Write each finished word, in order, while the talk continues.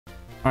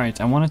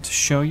Alright, I wanted to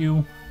show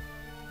you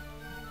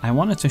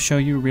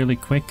really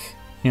quick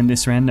in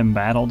this random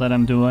battle that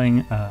I'm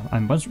doing.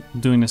 I was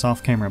doing this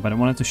off camera, but I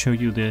wanted to show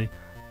you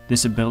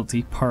this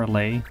ability,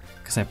 Parlay,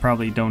 because I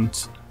probably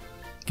don't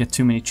get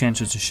too many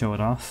chances to show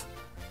it off.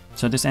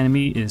 So this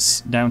enemy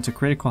is down to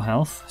critical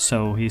health,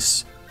 so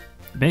he's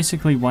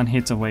basically one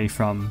hit away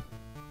from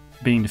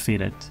being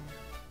defeated.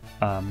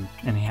 And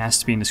he has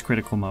to be in this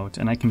critical mode,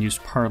 and I can use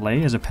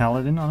Parlay as a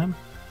paladin on him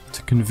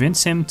to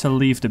convince him to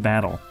leave the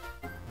battle.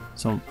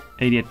 So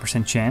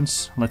 88%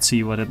 chance. Let's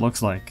see what it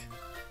looks like.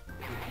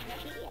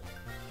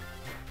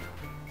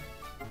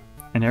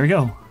 And there we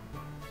go.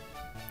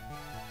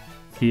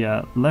 He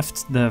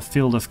left the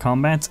field of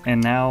combat,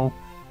 and now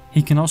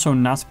he can also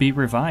not be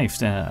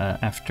revived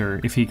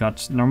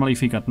normally if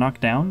he got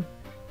knocked down,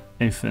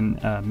 if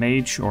a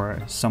mage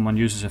or someone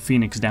uses a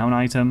Phoenix down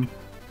item,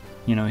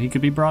 you know, he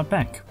could be brought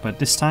back. But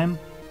this time,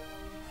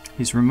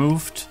 he's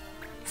removed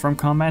from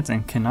combat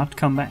and cannot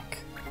come back.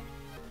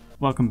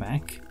 Welcome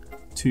back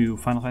to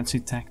Final Fantasy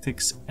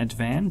Tactics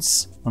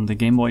Advance on the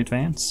Game Boy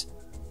Advance.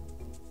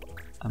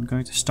 I'm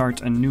going to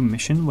start a new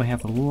mission. We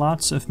have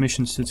lots of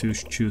missions to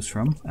choose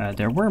from.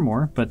 There were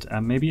more, but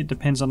maybe it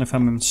depends on if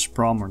I'm in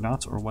Sprom or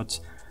not, or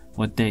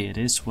what day it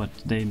is,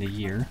 what day in the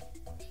year.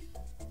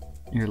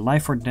 Your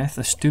life or death,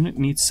 a student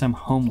needs some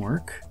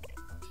homework.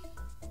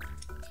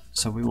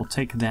 So we will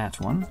take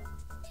that one.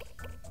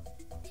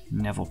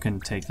 Neville can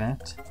take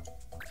that.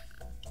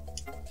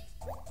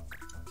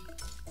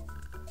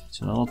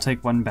 So that'll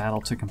take one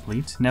battle to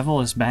complete.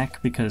 Neville is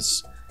back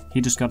because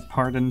he just got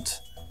pardoned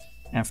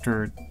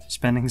after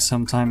spending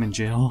some time in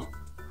jail.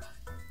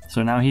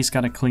 So now he's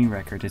got a clean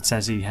record. It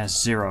says he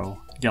has 0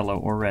 yellow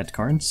or red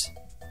cards.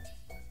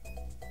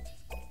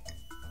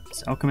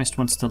 This alchemist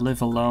wants to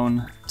live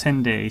alone.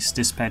 10 days,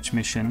 dispatch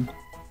mission.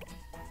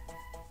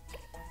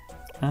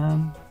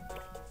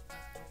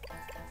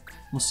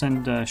 We'll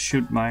send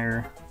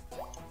Shootmeyer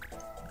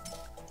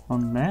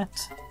on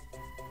that.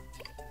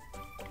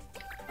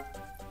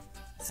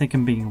 I think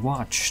I'm being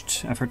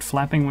watched. I've heard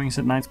flapping wings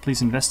at night,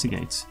 please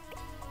investigate.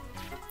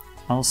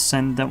 I'll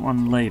send that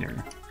one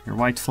later. Your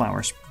white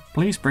flowers.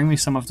 Please bring me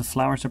some of the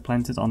flowers I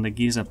planted on the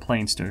Giza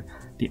Plains. They're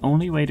the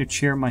only way to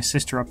cheer my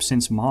sister up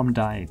since Mom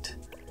died.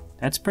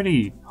 That's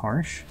pretty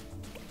harsh.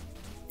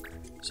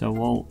 So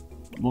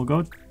we'll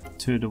go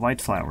to the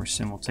white flowers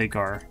and we'll take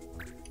our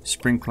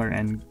sprinkler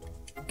and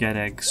get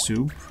egg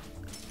soup.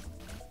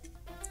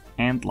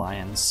 And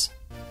lions.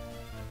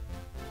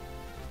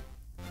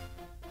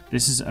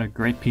 This is a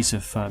great piece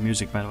of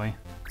music, by the way.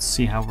 Let's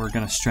see how we're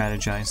gonna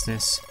strategize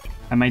this.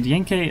 I might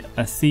yank a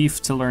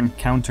thief to learn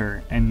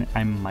counter, and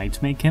I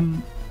might make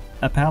him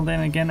a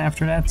paladin again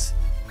after that,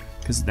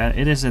 because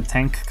it is a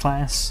tank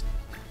class.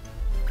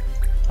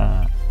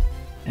 I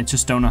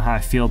just don't know how I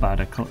feel about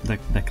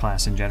the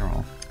class in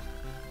general.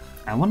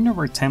 I wonder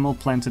where Temel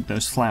planted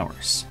those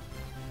flowers.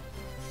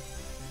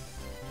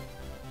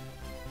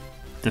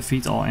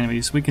 Defeat all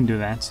enemies, we can do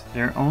that.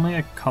 There are only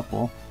a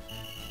couple.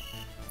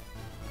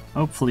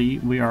 Hopefully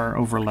we are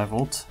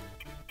over-leveled.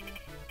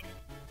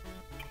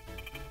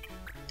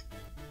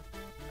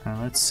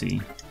 Let's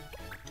see.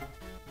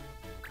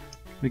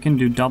 We can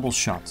do double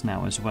shot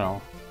now as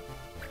well.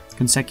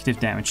 Consecutive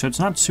damage, so it's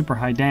not super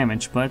high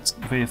damage, but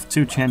we have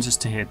 2 chances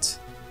to hit.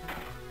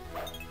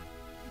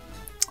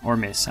 Or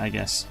miss, I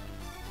guess.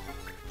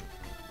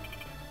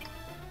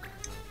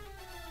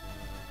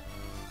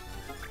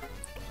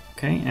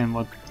 Okay, and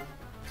one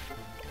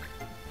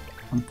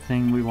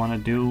thing we want to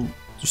do,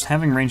 just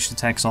having ranged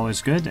attacks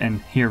always good,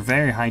 and here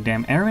very high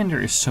damage.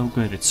 Airbender is so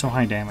good, it's so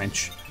high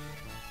damage.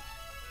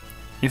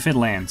 If it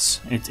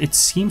lands, it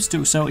seems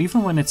to, so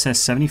even when it says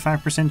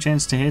 75%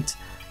 chance to hit,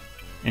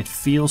 it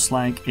feels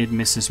like it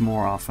misses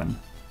more often.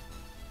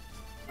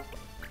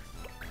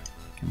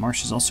 Okay,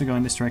 Marsh is also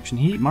going this direction.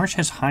 Marsh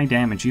has high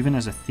damage, even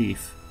as a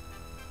thief.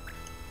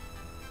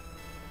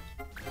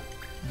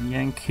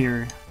 Yank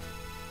here.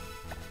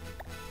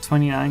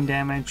 29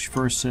 damage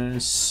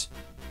versus...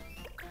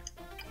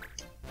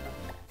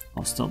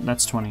 Well, still,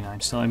 that's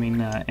 29. Still, I mean,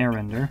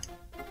 Airbender.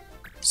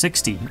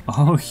 60.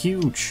 Oh,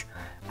 huge!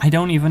 I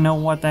don't even know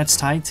what that's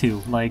tied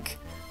to. Like,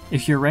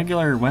 if your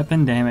regular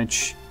weapon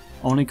damage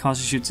only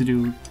causes you to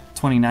do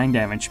 29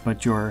 damage,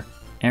 but your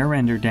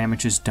Airbender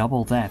damage is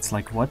double that,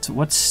 like, what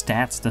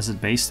stats does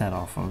it base that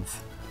off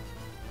of?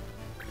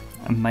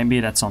 Maybe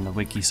that's on the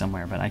wiki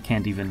somewhere, but I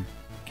can't even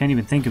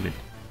think of it.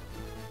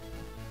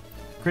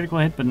 Critical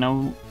hit, but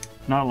not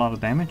a lot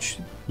of damage.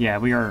 Yeah,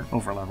 we are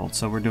over-leveled,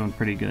 so we're doing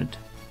pretty good.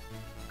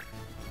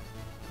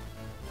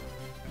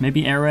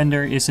 Maybe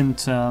Airbender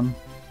isn't,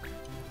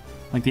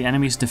 like the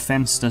enemy's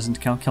defense doesn't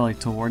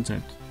calculate towards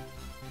it.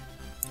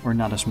 Or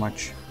not as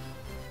much.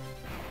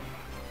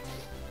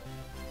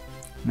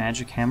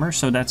 Magic Hammer,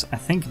 so that's, I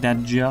think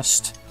that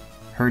just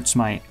hurts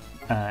my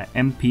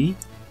MP,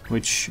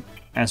 which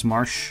as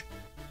Marsh,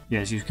 yeah,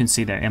 as you can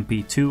see there,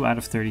 MP 2 out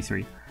of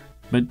 33.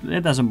 But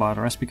it doesn't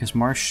bother us because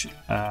Marsh,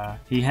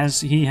 he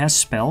has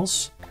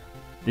spells.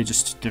 They're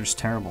just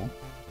terrible.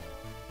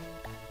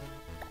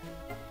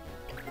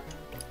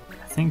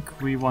 I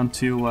think we want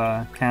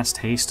to cast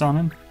haste on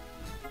him.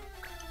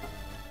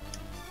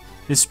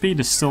 His speed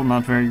is still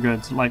not very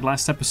good. Like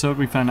last episode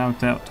we found out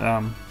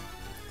that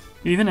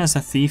even as a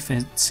thief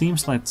it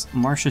seems like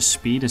Marsh's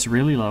speed is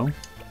really low.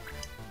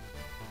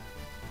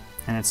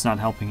 And it's not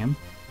helping him.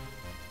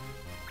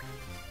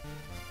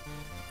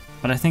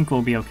 But I think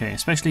we'll be okay,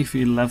 especially if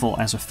we level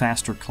as a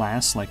faster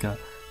class like a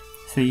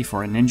thief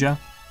or a ninja.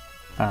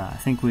 I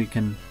think we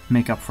can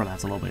make up for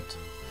that a little bit.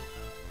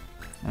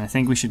 And I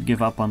think we should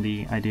give up on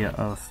the idea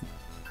of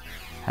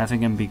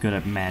having him be good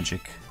at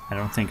magic. I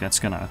don't think that's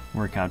gonna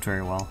work out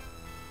very well.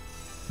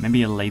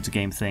 Maybe a late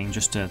game thing,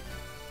 just to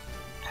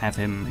have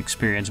him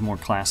experience more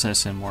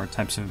classes and more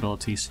types of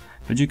abilities.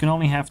 But you can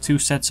only have 2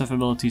 sets of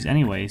abilities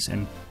anyways,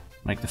 and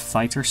like the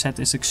fighter set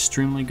is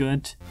extremely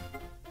good.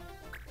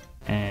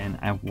 And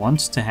I want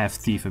to have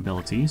thief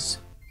abilities.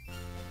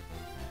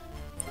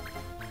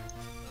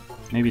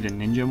 Maybe the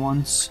ninja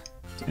ones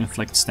to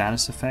inflict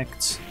status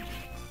effects.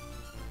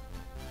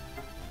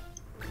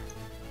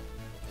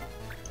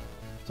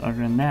 So other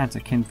than that, I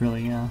can't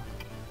really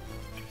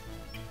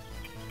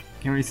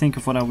think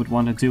of what I would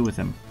want to do with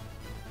him.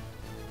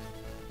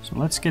 So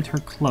let's get her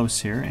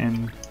close here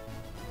and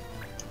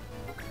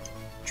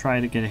try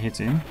to get a hit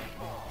in.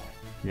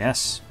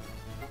 Yes.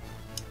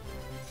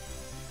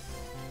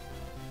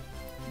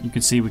 You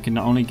can see we can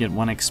only get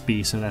 1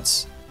 XP, so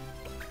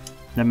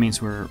that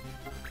means we're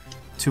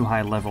too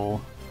high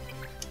level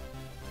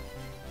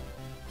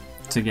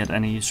to get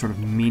any sort of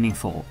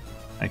meaningful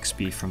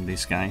XP from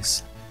these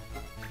guys.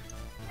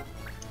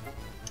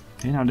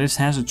 Okay, now this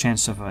has a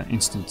chance of an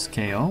instant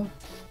KO.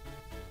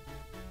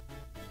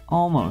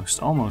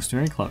 Almost,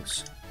 very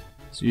close.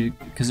 So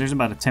because there's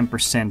about a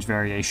 10%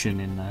 variation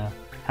in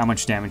how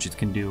much damage it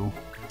can do.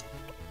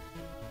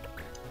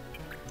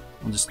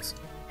 We'll just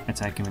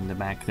attack him in the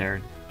back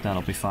there.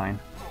 That'll be fine.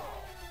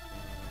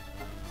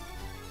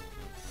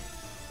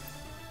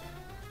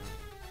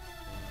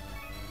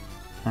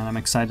 And I'm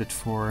excited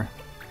for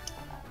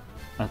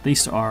at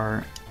least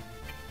our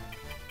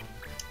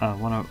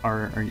one of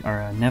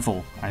our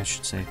Neville, I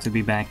should say, to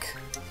be back.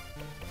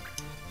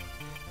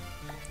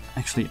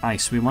 Actually,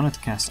 ice. We wanted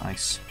to cast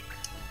ice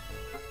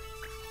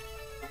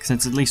because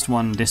it's at least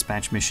 1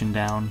 dispatch mission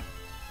down.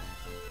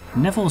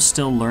 Neville's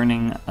still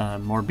learning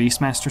more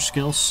Beastmaster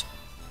skills.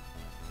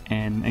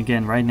 And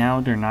again, right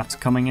now they're not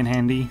coming in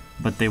handy,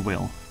 but they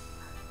will.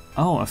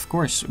 Oh, of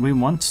course, we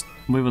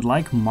would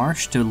like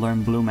Marsh to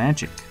learn blue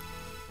magic.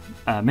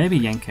 Maybe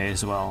Yenke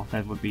as well,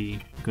 that would be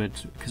good,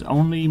 because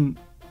only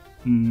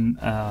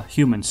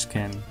humans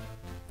can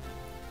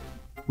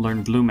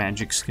learn blue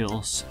magic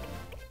skills.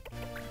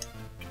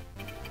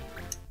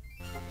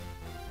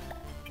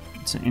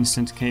 It's an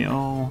instant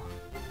KO.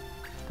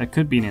 That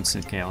could be an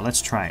instant KO,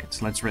 let's try it,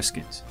 let's risk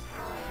it.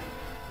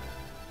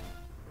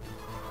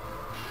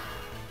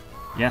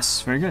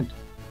 Yes, very good.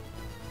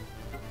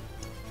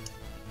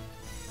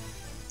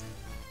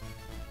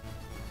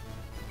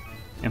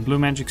 And blue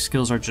magic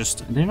skills are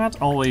they're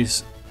not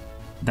always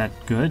that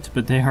good,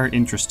 but they are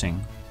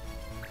interesting.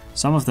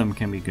 Some of them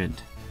can be good.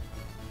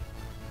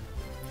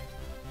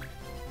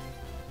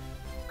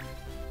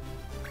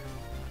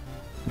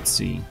 Let's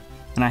see.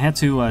 And I had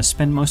to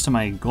spend most of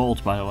my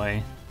gold, by the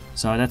way.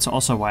 So that's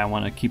also why I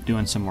want to keep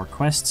doing some more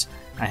quests.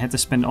 I had to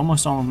spend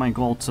almost all of my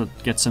gold to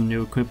get some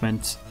new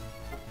equipment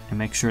and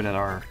make sure that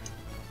our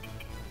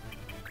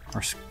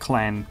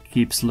clan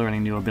keeps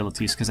learning new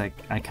abilities, because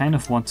I kind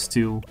of want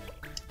to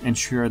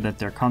ensure that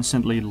they're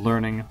constantly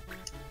learning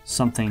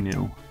something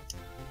new,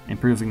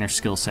 improving their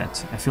skill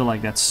set. I feel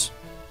like that's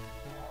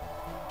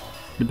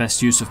the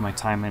best use of my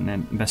time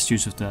and best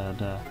use of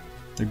the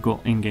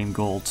in-game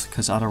gold,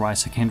 because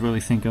otherwise I can't really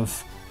think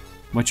of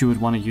what you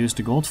would want to use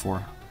the gold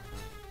for,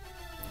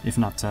 if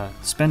not to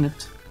spend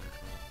it.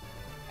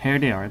 Here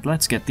they are,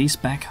 let's get these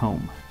back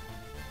home.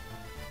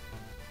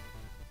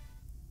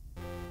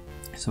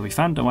 So we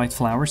found the white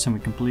flowers and we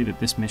completed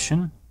this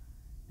mission,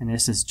 and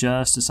this is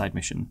just a side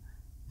mission.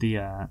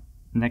 The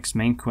next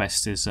main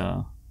quest is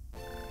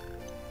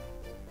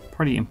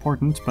pretty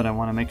important, but I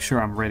want to make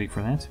sure I'm ready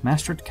for that.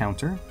 Mastered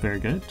counter, very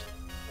good.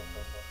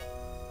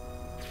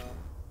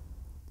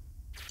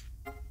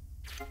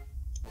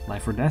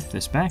 Life or Death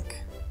is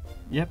back.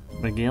 Yep,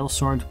 the Gale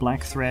Sword,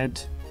 Black Thread,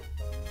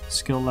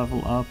 skill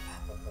level up.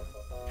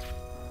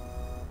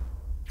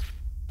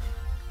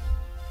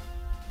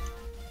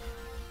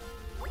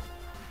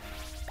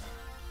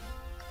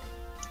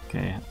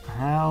 Okay,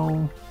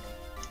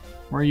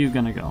 where are you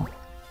gonna go?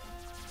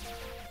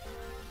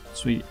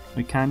 So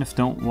we kind of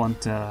don't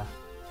want to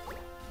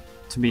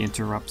be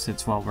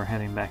interrupted while we're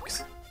heading back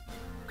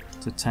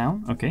to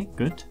town. Okay,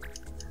 good.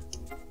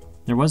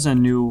 There was a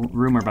new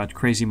rumor about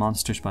crazy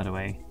monsters, by the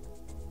way.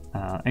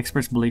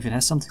 Experts believe it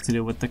has something to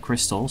do with the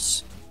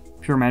crystals.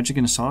 Pure magic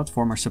in a solid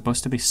form are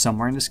supposed to be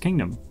somewhere in this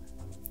kingdom.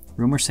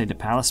 Rumors say the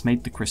palace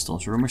made the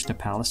crystals. Rumors the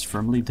palace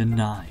firmly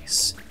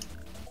denies.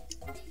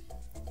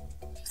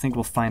 I think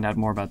we'll find out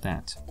more about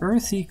that.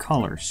 Earthy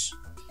colors.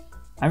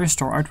 I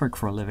restore artwork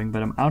for a living,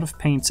 but I'm out of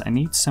paints. I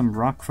need some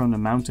rock from the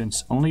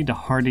mountains. Only the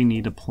hardy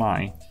need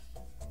apply.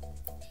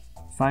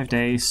 5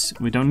 days.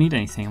 We don't need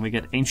anything. We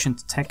get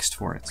ancient text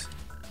for it.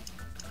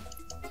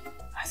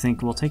 I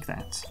think we'll take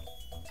that.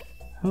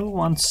 Who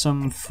wants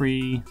some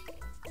free...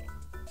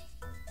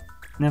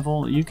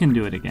 Neville, you can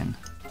do it again.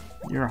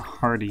 You're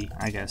hardy,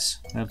 I guess.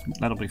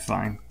 That'll be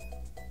fine.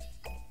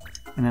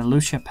 And then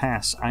Lucia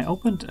Pass. I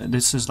opened...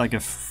 This is like a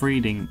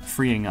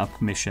freeing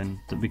up mission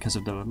because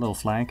of the little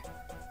flag.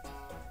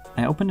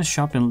 I opened a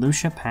shop in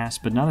Lucia Pass,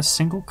 but not a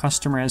single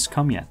customer has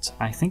come yet.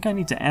 I think I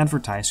need to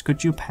advertise.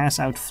 Could you pass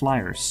out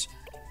flyers?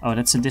 Oh,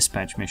 that's a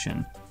dispatch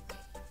mission.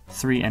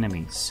 3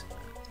 enemies.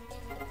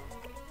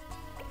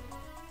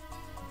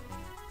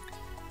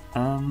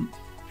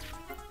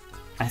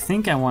 I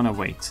think I want to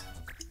wait.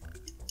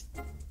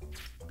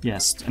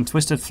 Yes, and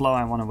Twisted Flow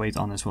I want to wait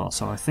on as well.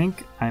 So I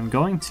think I'm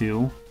going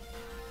to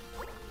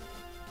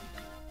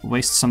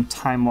waste some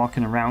time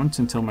walking around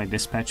until my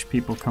dispatch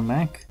people come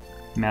back.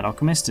 Mad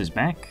Alchemist is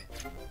back.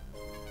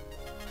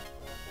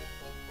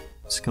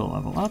 Skill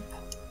level up.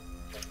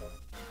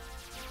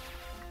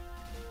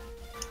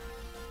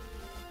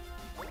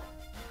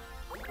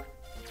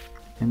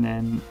 And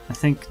then I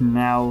think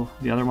now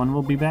the other one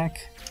will be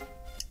back.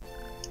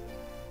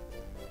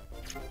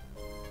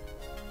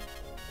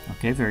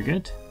 Okay, very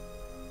good.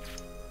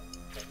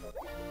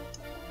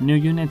 New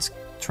units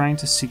trying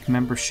to seek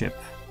membership.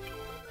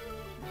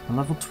 A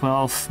level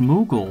 12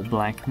 Moogle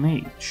Black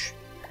Mage.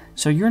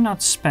 So you're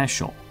not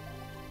special.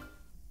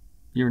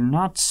 You're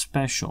not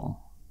special.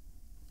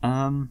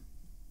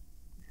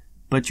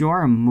 But you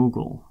are a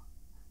Moogle.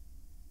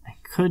 I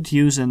could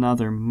use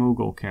another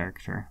Moogle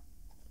character.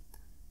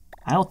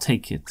 I'll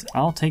take it.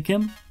 I'll take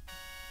him.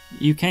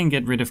 You can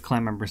get rid of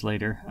clan members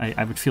later.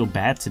 I would feel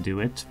bad to do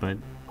it, but...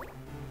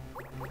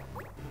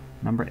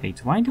 Number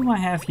 8. Why do I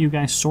have you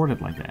guys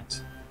sorted like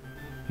that?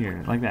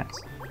 Here, like that.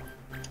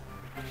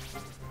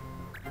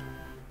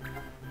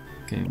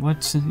 Okay,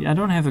 what? I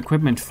don't have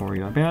equipment for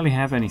you. I barely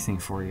have anything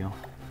for you.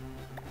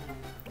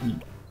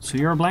 So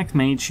you're a black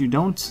mage.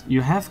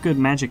 You have good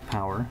magic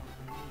power.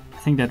 I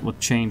think that would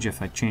change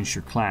if I changed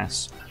your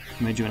class.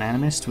 Made you an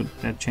animist, would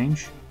that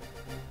change?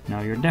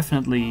 No, you're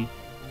definitely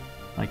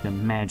like the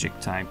magic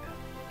type.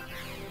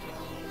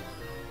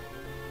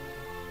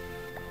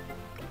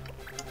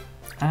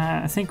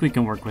 I think we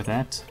can work with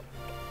that.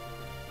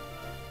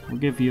 We'll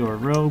give you a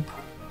rope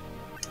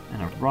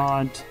and a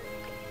rod.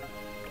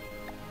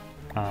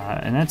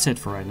 And that's it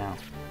for right now.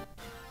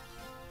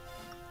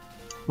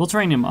 We'll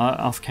train him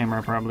off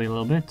camera probably a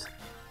little bit.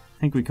 I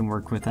think we can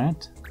work with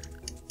that.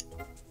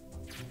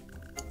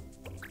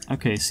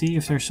 Okay, see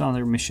if there's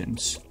other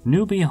missions.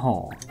 Newbie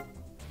Hall.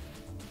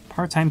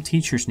 Part-time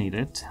teachers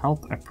needed.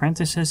 Help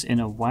apprentices in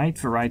a wide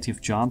variety of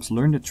jobs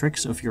learn the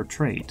tricks of your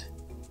trade.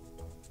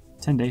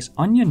 10 days.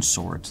 Onion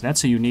Sword.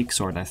 That's a unique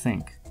sword, I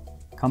think.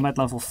 Combat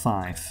level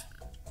 5.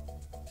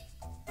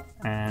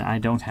 And I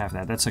don't have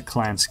that. That's a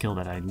clan skill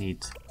that I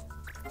need.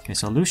 Okay,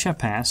 so Lucia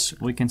Pass.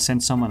 We can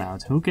send someone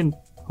out. Who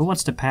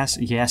wants to pass?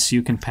 Yes,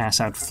 you can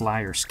pass out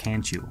flyers,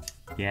 can't you?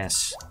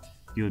 Yes.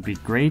 You would be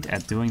great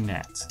at doing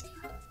that.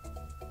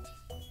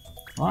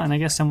 Well, and I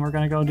guess then we're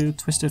gonna go do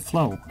Twisted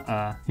Flow.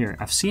 Here.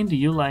 I've seen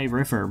the Ulai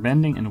River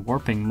bending and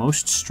warping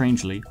most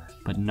strangely,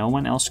 but no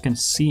one else can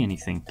see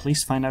anything.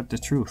 Please find out the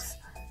truth.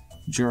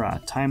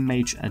 Jura, Time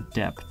Mage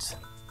Adept.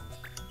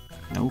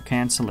 No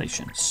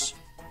cancellations.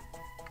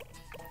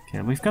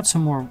 Okay, we've got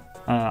some more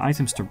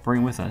items to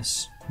bring with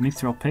us.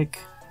 Mithril Pick.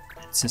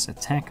 It says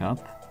attack up.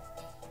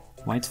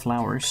 White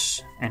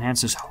Flowers.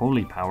 Enhances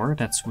Holy Power.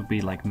 That would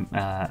be like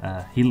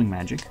healing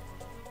magic.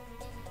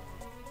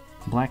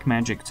 Black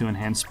Magic to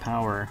enhance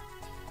power.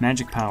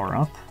 Magic power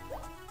up.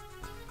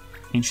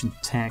 Ancient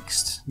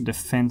Text.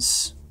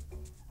 Defense.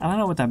 I don't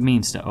know what that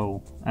means, the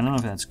O. I don't know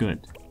if that's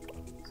good.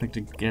 It's like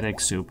the Get Egg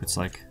Soup. It's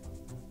like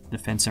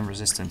defense and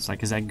resistance.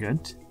 Like, is that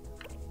good?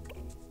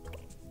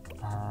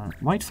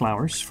 White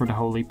Flowers for the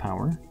Holy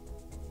Power.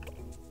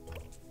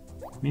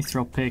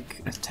 Mithril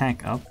Pick.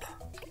 Attack up.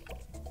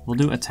 We'll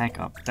do attack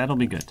up. That'll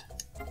be good.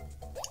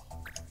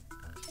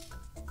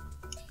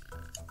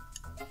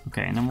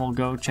 Okay, and then we'll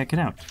go check it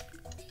out.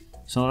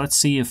 So let's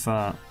see if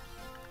what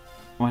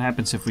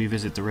happens if we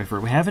visit the river.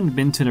 We haven't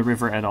been to the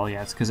river at all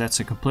yet, because that's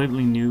a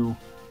completely new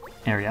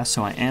area,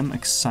 so I am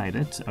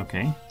excited.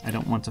 Okay, I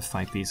don't want to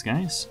fight these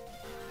guys.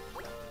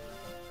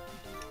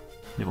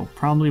 They will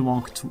probably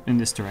walk in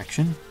this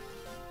direction.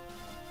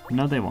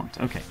 No, they won't.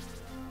 Okay.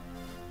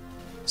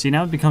 See,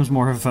 now it becomes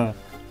more of a...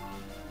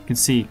 You can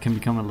see it can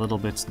become a little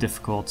bit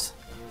difficult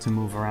to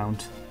move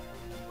around.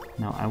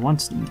 No, I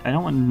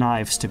don't want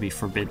knives to be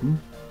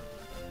forbidden.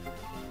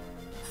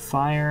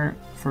 Fire,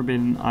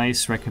 forbidden,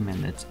 ice,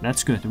 recommended.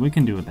 That's good, we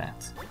can do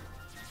that.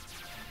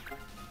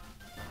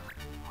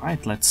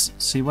 Alright, let's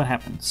see what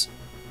happens.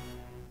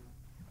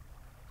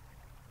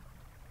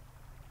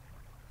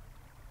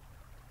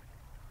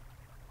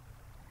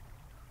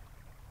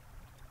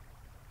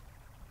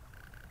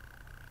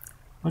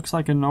 Looks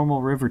like a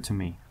normal river to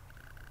me.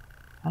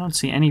 I don't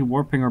see any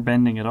warping or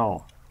bending at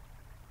all.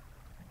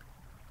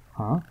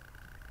 Huh?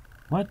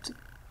 What?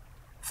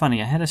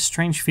 Funny, I had a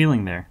strange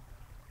feeling there.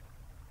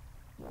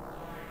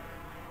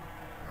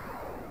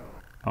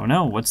 Oh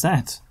no, what's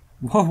that?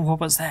 Whoa, what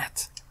was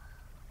that?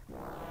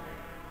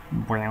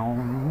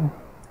 Well,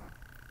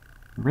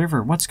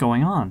 River, what's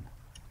going on?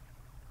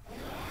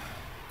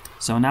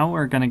 So now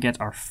we're gonna get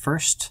our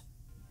first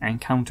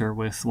encounter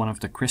with one of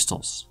the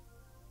crystals.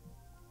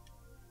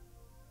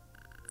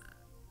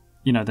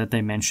 You know, that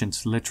they mentioned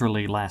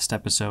literally last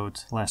episode,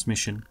 last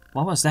mission.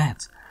 What was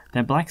that?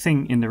 That black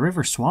thing in the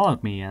river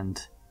swallowed me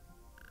and...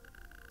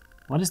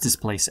 What is this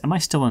place? Am I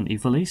still in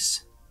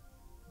Ivalice?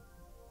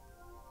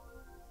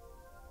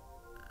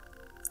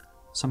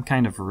 Some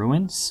kind of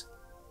ruins?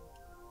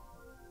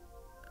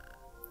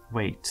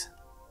 Wait.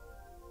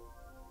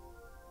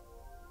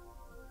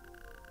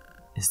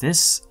 Is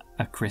this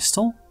a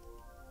crystal?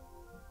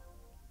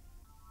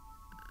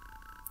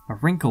 A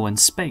wrinkle in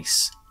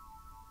space.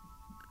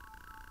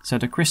 So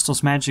the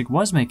crystal's magic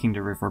was making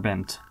the river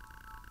bend.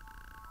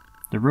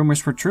 The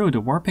rumors were true,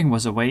 the warping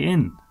was a way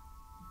in.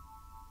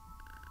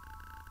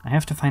 I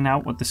have to find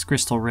out what this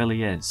crystal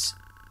really is.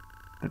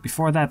 But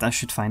before that, I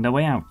should find a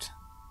way out.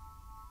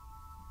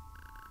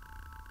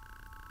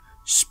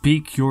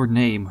 Speak your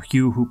name,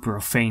 you who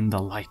profane the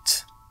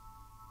light.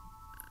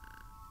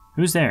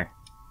 Who's there?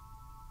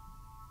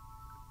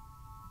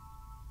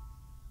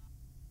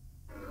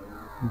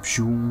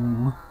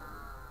 Zoom.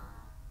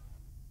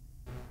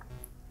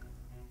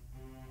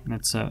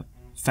 That's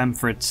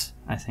Famfrit,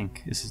 I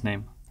think, is his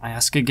name. I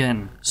ask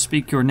again,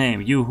 speak your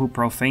name, you who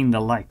profane the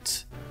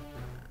light.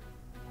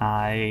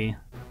 My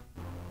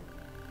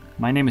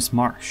name is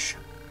Marsh.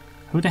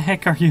 Who the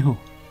heck are you?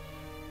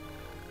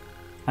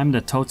 I'm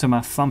the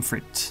Totema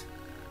Famfrit.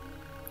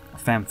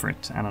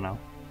 Famfrit, I don't know.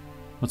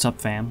 What's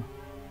up, fam?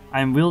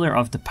 I am wielder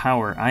of the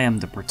power, I am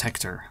the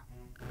protector.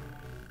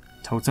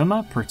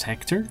 Totema?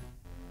 Protector?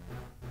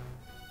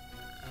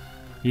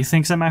 He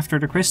thinks I'm after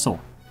the crystal.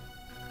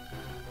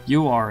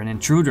 You are an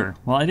intruder.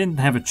 Well, I didn't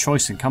have a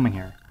choice in coming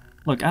here.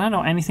 Look, I don't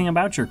know anything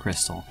about your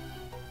crystal.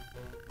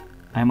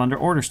 I am under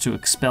orders to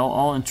expel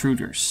all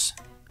intruders.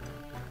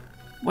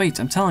 Wait,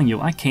 I'm telling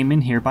you, I came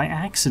in here by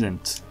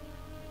accident.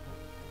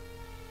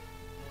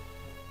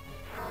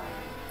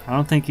 I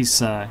don't think he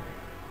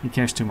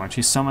cares too much.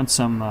 He summoned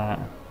some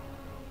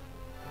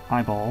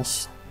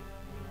eyeballs.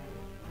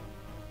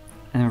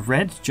 And a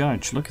red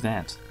judge, look at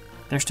that.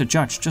 There's the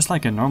judge, just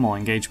like a normal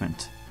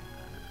engagement.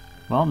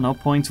 Well, no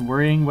point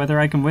worrying whether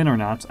I can win or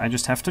not, I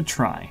just have to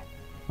try.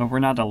 But we're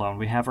not alone,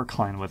 we have our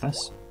client with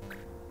us.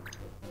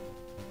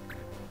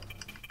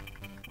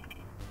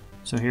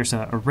 So here's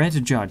a red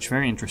judge,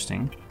 very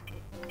interesting.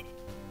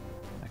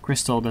 A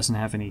crystal doesn't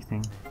have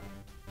anything.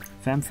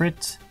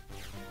 Famfrit.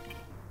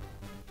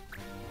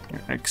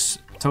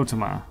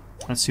 Totema.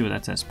 Let's see what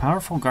that says.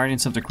 Powerful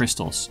guardians of the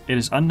crystals. It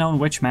is unknown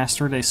which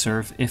master they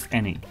serve, if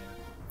any.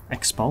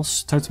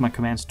 Expulse. Totema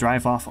commands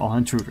drive off all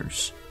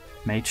intruders.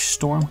 Mage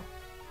Storm.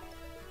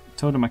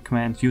 Totema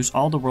command use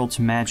all the world's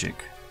magic.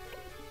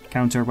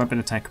 Counter weapon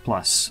attack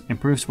plus.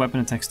 Improves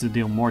weapon attacks to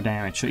deal more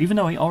damage. So even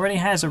though he already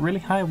has a really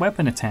high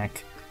weapon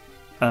attack,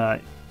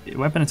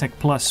 weapon attack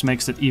plus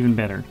makes it even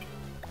better.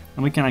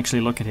 And we can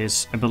actually look at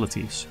his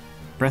abilities.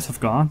 Breath of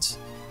God.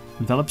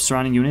 Envelops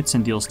surrounding units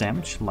and deals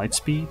damage. Light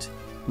speed.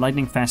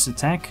 Lightning fast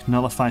attack.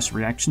 Nullifies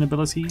reaction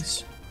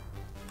abilities.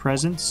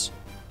 Presence.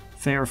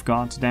 Fear of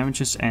God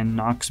damages and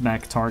knocks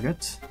back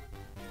target.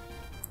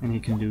 And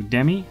he can do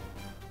Demi.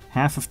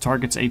 Half of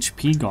target's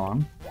HP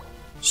gone.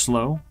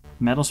 Slow.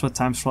 Metals with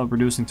time slow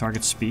reducing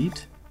target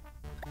speed.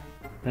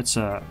 That's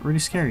really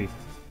scary.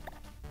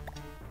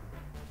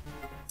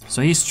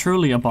 So he's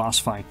truly a boss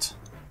fight.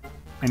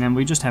 And then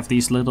we just have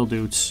these little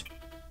dudes.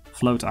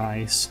 Float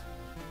eyes.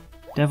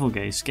 Devil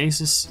Gaze.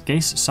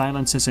 Gaze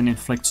silences and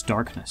inflicts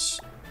darkness.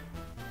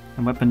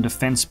 And weapon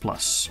defense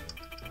plus.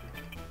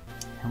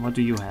 And what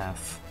do you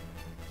have?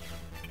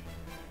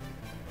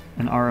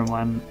 An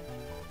RM1.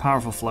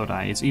 Powerful float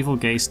eye. Its evil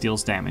gaze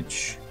deals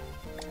damage.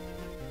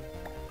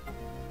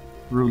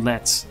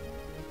 Roulette.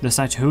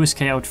 Decides who is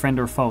KO'd, friend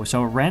or foe.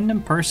 So a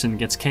random person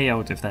gets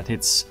KO'd if that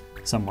hits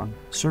someone.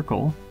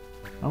 Circle.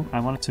 Oh,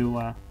 I wanted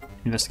to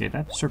investigate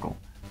that. Circle.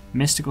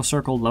 Mystical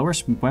circle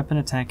lowers weapon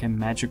attack and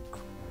magic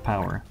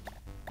power.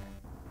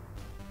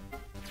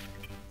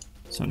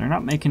 So they're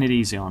not making it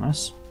easy on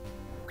us.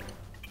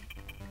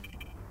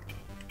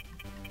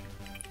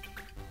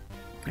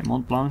 Okay,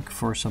 Mont Blanc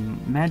for some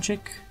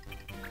magic.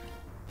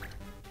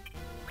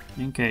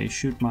 Okay,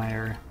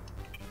 Shootmeyer.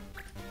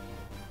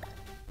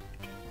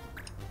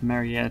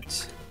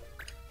 Mariette.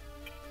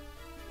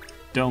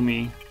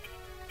 Domi.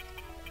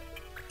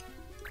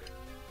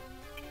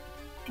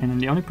 And then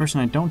the only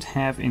person I don't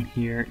have in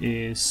here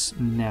is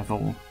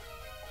Neville.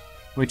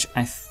 Which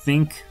I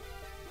think...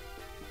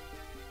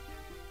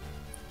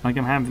 Like,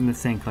 I'm having to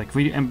think. Like,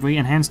 we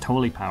enhanced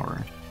Holy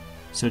Power.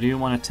 So do you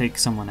want to take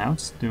someone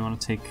out? Do you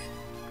want to take...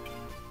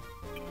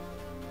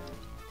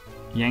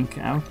 Yank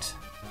out?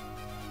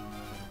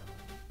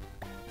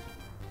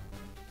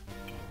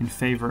 In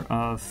favor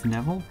of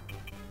Neville?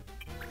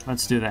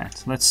 Let's do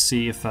that. Let's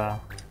see if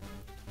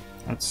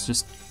let's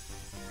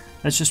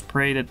just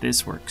pray that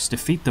this works.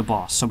 Defeat the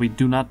boss, so we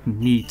do not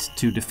need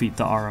to defeat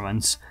the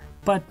Arwans.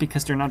 but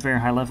because they're not very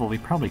high level, we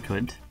probably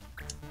could.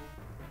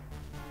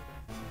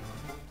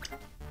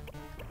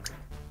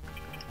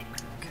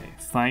 Okay,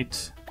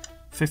 fight,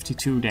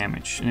 52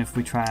 damage, and if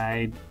we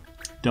try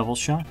double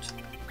shot,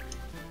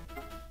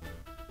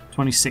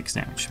 26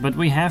 damage. But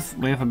we have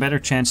a better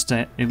chance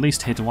to at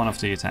least hit one of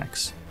the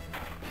attacks.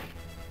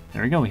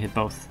 There we go, we hit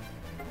both.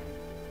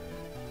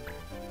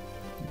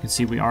 You can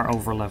see we are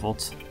over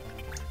leveled.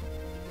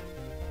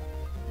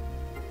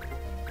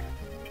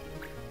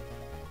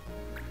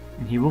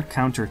 And he will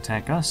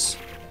counterattack us,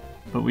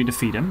 but we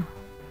defeat him.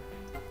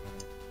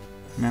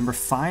 Remember,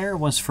 fire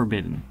was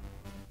forbidden.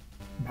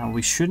 Now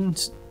we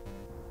shouldn't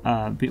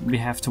we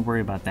have to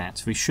worry about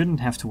that. We shouldn't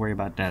have to worry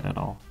about that at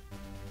all.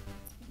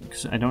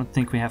 Because I don't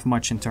think we have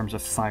much in terms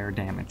of fire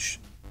damage.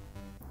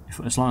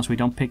 As long as we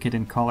don't pick it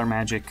in color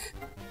magic,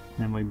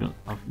 then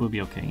we'll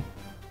be okay.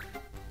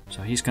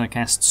 So he's gonna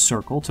cast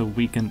Circle to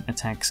weaken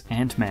attacks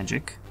and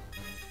magic.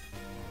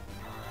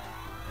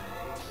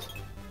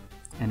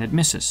 And it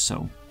misses,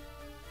 so...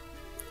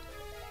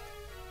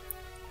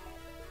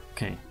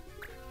 Okay.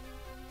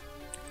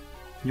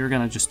 You're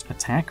gonna just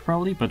attack,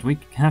 probably, but we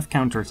have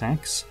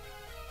counterattacks.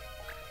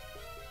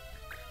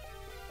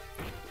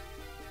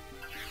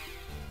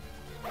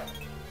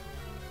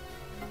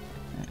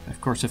 Of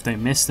course, if they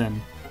miss, then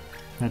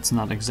that's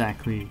not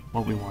exactly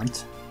what we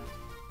want.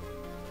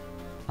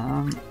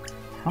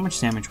 How much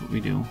damage would we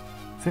do?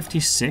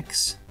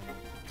 56.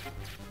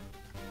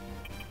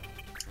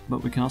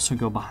 But we can also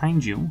go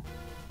behind you.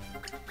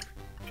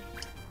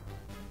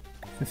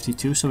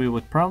 52, so we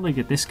would probably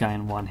get this guy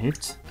in one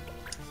hit.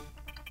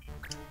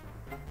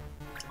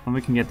 And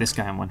we can get this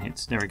guy in one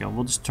hit. There we go,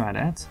 we'll just try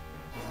that.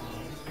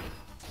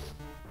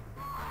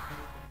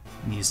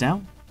 And he's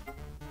down.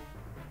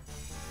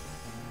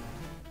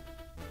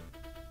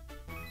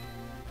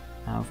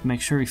 Now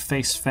make sure we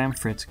face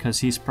Famfrit, because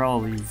he's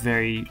probably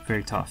very,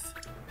 very tough.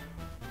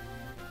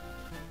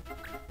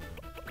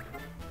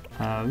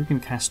 We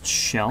can cast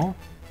Shell.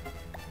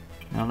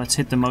 Now let's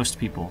hit the most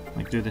people,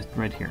 like do that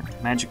right here.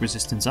 Magic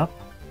resistance up.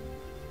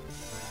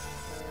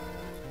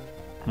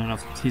 I don't know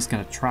if he's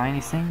gonna try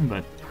anything,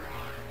 but...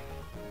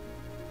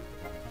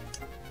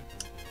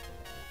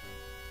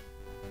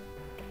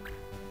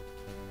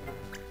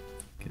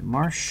 Okay,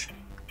 Marsh.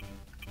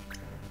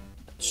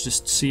 Let's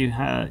just see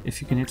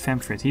if you can hit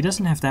Famfrit. He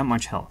doesn't have that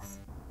much health.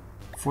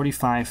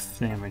 45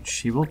 damage.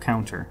 He will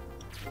counter.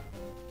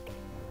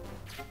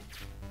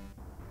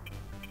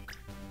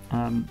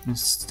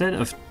 Instead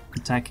of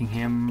attacking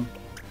him,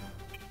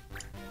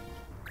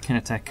 can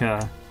attack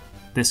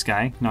this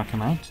guy, knock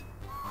him out.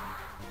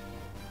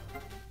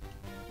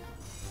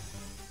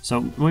 So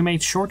we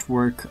made short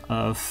work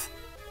of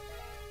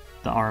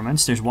the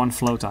armaments. There's one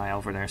float eye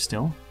over there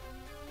still.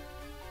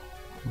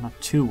 I'm not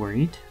too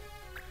worried.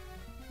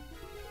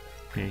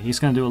 Okay, he's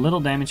gonna do a little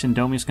damage and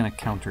Domi's gonna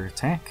counter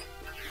attack.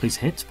 Please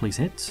hit, please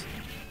hit.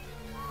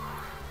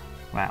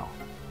 Wow.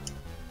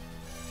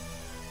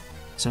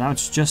 So now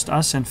it's just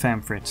us and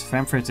Famfrit.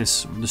 Famfrit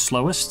is the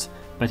slowest,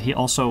 but he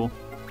also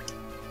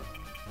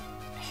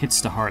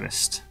hits the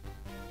hardest.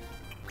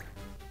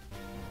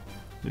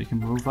 We can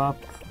move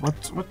up.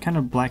 What kind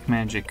of black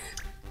magic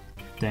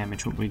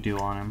damage would we do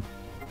on him?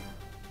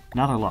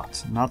 Not a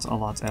lot. Not a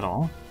lot at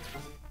all.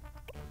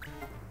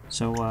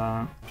 So,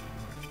 oh,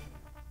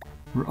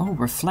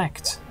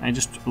 Reflect. I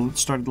just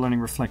started learning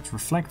Reflect.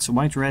 Reflects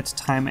white, red,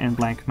 time, and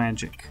black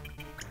magic.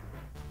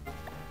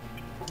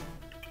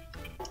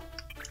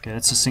 Okay,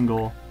 that's a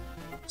single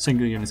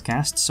unit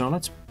cast, so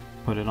let's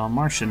put it on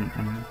Martian.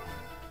 And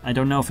I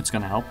don't know if it's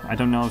gonna help. I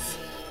don't know if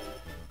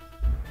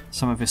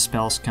some of his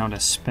spells count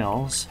as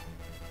spells.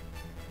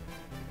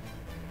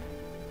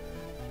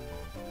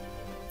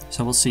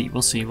 So we'll see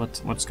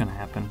what's gonna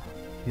happen.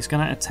 He's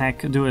gonna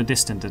do a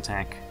distant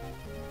attack.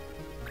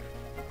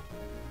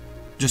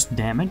 Just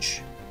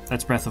damage?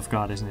 That's Breath of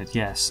God, isn't it?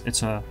 Yes,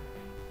 it's a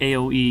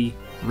AoE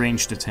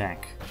ranged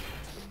attack.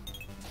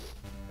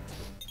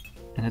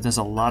 And it does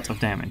a lot of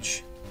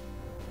damage.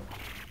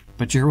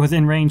 But you're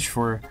within range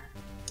for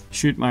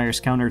Shootmeyer's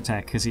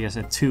counterattack, because he has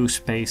a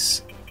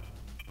 2-space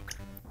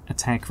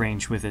attack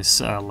range with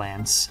his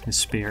lance, his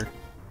spear.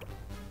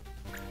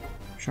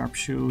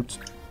 Sharpshoot.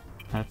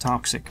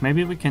 Toxic.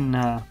 Maybe we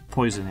can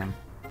poison him.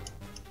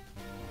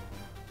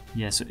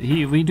 Yes,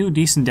 we do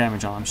decent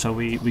damage on him, so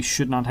we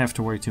should not have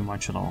to worry too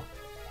much at all.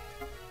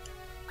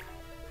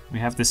 We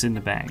have this in the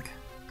bag.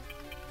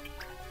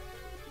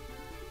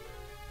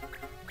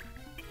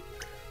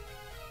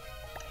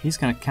 He's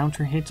gonna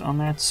counter hit on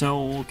that,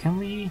 so can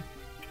we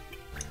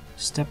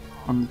step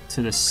on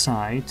to the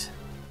side?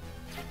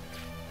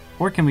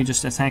 Or can we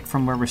just attack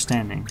from where we're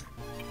standing?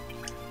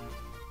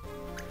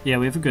 Yeah,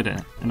 we have a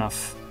good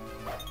enough.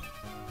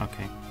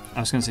 Okay. I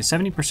was gonna say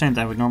 70%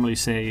 I would normally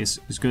say is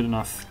good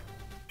enough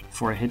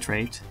for a hit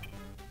rate.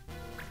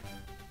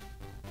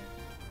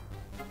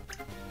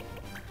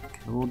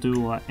 Okay, we'll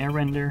do air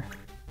render.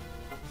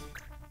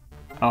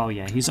 Oh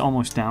yeah, he's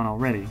almost down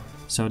already.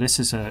 So this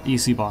is an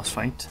easy boss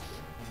fight.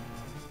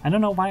 I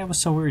don't know why I was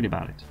so worried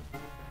about it.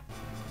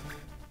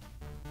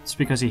 It's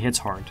because he hits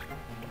hard.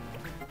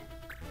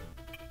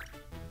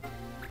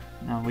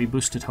 We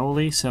boosted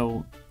Holy,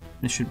 so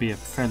this should be a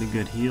fairly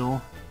good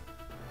heal.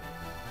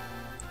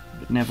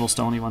 But Neville's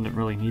the only one that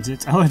really needs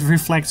it. Oh, it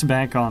reflects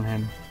back on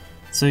him.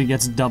 So he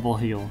gets double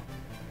heal.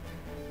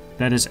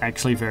 That is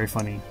actually very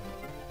funny.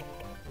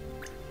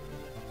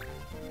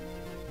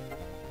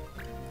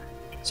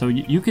 So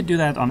you could do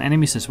that on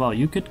enemies as well.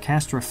 You could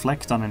cast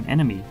Reflect on an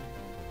enemy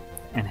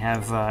and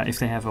have, if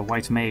they have a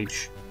white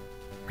mage,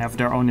 have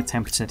their own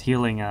attempts at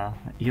healing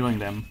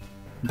them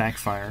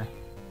backfire.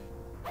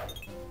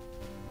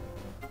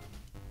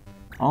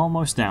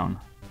 Almost down.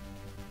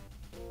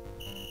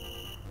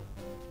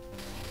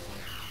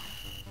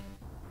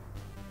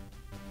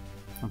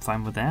 I'm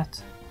fine with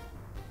that.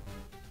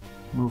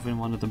 Move in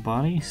one of the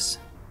bodies.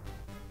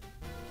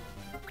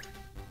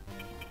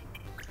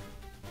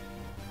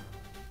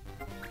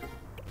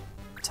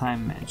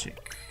 Time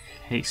magic.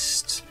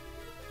 Haste.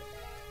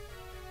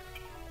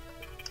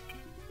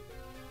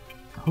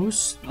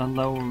 Who's a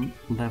low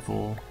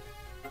level?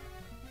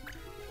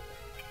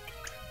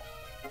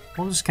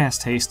 We'll just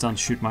cast haste on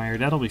Shootmeyer,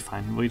 that'll be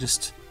fine. We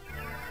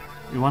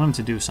want him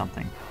to do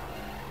something.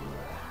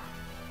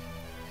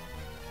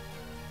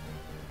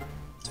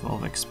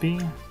 12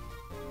 XP.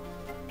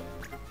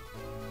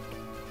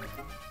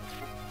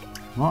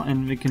 Well,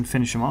 and we can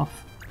finish him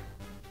off.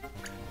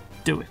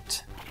 Do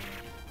it.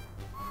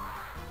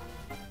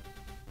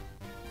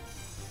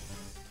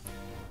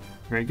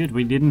 Very good.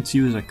 We didn't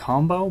use a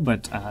combo,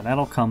 but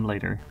that'll come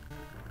later.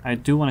 I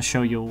do want to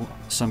show you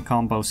some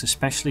combos,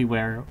 especially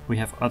where we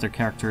have other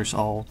characters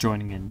all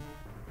joining in.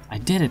 I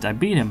did it! I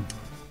beat him!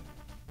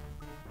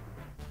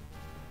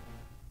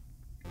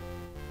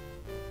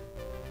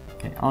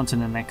 Okay, on to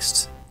the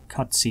next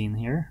cutscene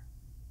here.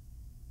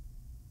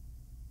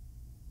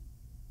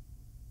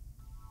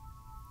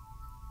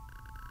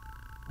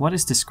 What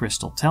is this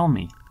crystal? Tell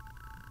me.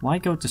 Why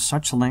go to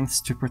such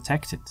lengths to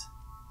protect it?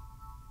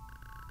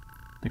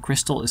 The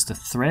crystal is the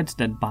thread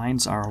that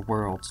binds our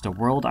world, the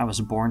world I was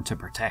born to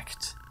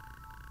protect.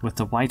 With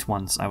the White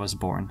Ones I was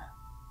born.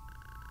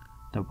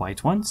 The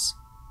White Ones?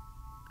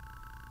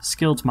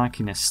 Skilled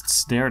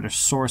machinists, they are the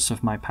source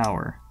of my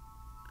power.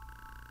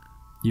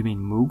 You mean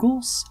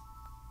Moogles?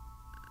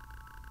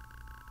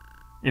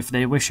 If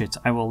they wish it,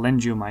 I will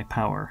lend you my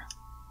power.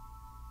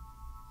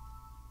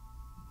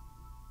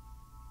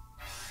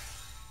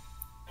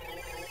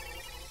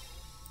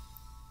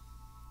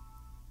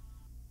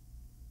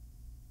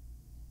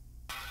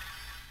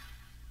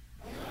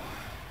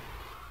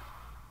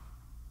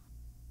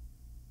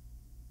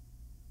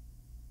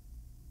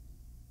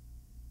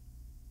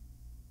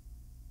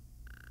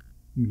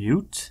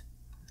 Mute?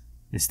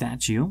 Is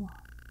that you?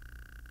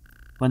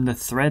 When the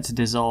thread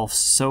dissolves,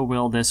 so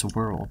will this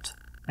world,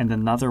 and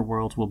another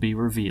world will be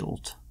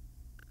revealed.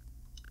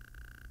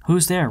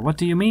 Who's there? What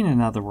do you mean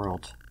another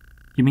world?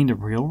 You mean the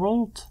real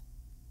world?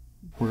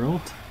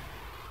 World?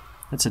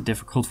 That's a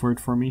difficult word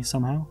for me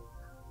somehow.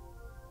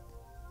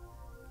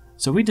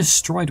 So we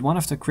destroyed one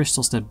of the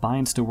crystals that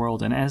binds the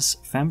world, and as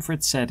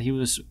Famfrit said, he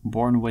was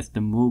born with the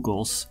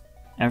Moogles.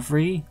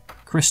 Every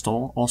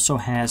crystal also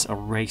has a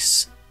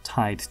race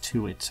tied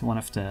to it, one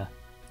of the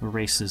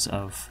races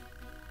of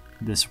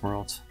this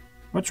world.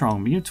 What's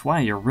wrong, Mute? Why,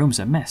 your room's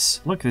a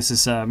mess. Look, this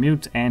is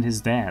Mute and his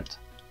dad.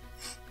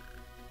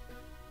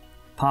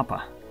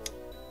 Papa.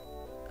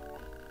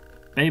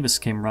 Babus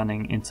came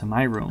running into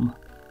my room.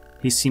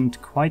 He seemed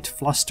quite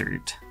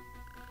flustered.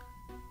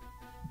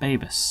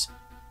 Babus.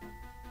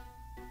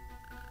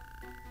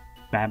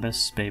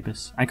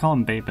 Babus. I call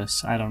him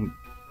Babus. I don't...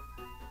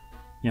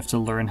 You have to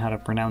learn how to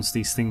pronounce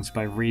these things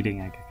by reading,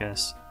 I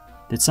guess.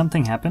 Did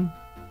something happen?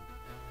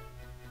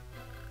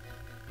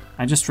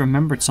 I just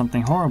remembered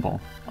something horrible.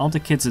 All the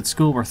kids at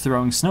school were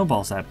throwing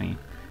snowballs at me,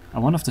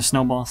 and one of the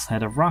snowballs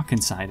had a rock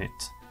inside it.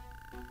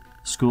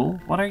 School?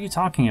 What are you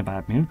talking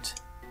about, Mute?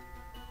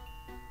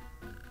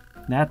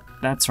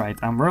 That's right,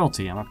 I'm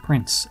royalty, I'm a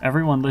prince.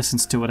 Everyone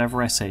listens to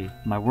whatever I say.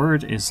 My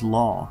word is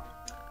law.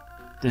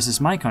 This is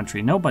my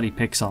country, nobody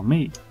picks on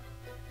me.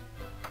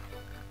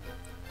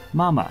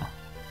 Mama.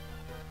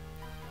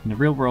 In the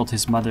real world,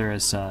 his mother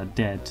is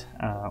dead,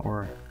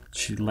 or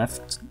she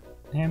left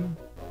him?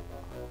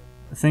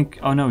 I think,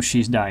 oh no,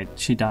 she's died.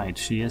 She died.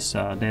 She is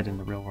dead in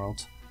the real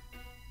world.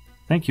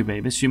 Thank you,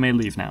 Babus. You may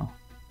leave now.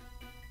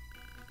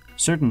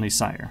 Certainly,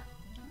 sire.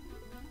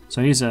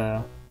 So he's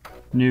a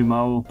new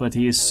Mo, but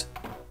he is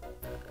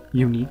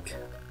unique.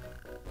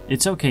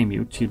 It's okay,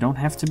 Mute. You don't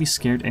have to be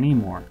scared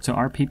anymore. To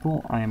our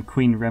people, I am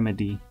Queen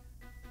Remedy.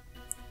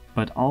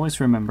 But always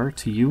remember,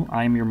 to you,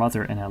 I am your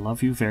mother, and I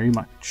love you very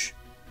much.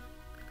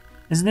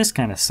 Isn't this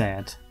kind of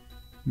sad?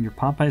 Your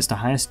papa is the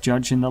highest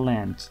judge in the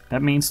land.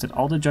 That means that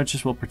all the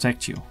judges will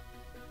protect you.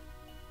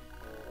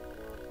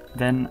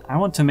 Then, I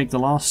want to make the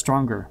law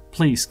stronger.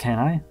 Please, can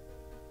I?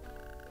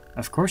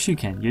 Of course you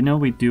can. You know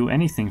we'd do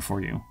anything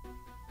for you.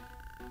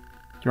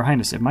 Your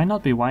Highness, it might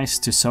not be wise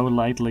to so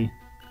lightly.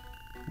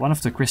 One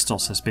of the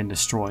crystals has been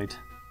destroyed.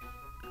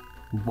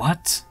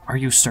 What? Are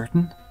you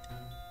certain?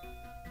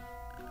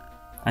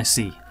 I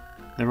see.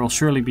 There will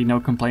surely be no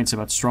complaints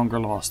about stronger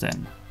laws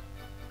then.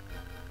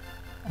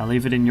 I'll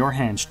leave it in your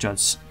hands,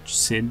 Judge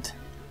Sid.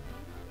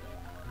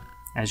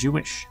 As you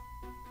wish.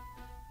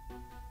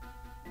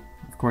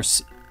 Of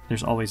course,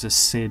 there's always a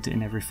Sid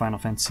in every Final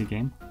Fantasy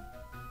game.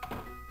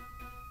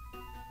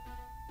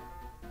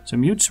 So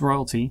Mute's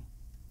royalty.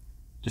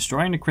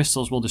 Destroying the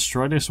crystals will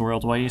destroy this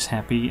world while he's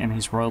happy and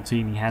he's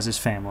royalty and he has his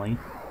family.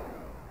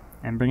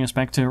 And bring us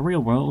back to a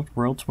real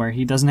world where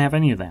he doesn't have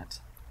any of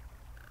that.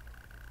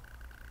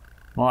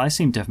 Well, I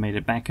seem to have made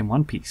it back in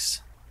one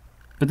piece.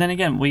 But then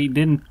again, we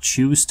didn't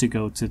choose to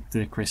go to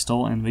the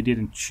crystal and we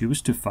didn't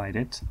choose to fight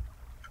it.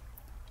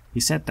 He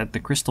said that the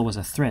crystal was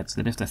a threat,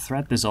 that if the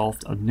threat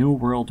dissolved, a new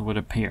world would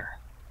appear.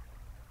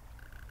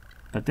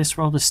 But this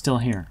world is still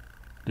here.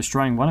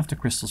 Destroying one of the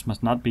crystals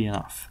must not be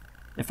enough.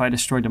 If I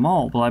destroy them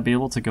all, will I be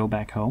able to go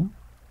back home?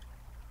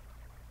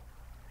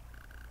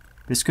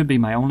 This could be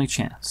my only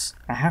chance.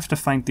 I have to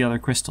find the other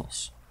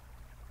crystals.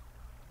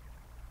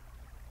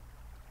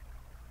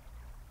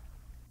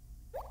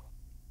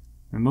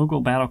 The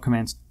Moogle battle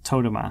commands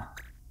Totema.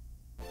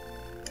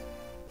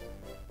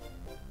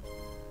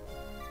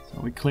 So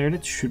we cleared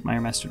it. Shoot my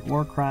mastered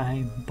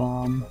warcry,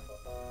 bomb,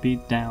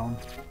 beat down.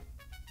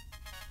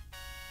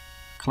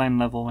 Clan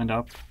level went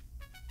up.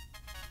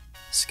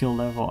 Skill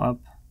level up.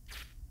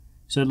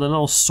 So the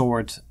little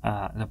sword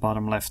at the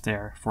bottom left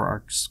there for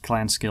our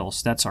clan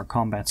skills, that's our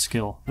combat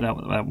skill.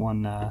 That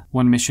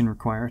one mission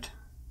required.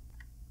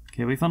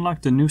 Okay, we've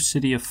unlocked the new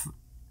city of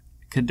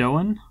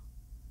Kadoan,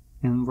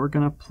 and we're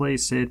gonna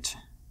place it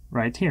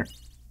right here.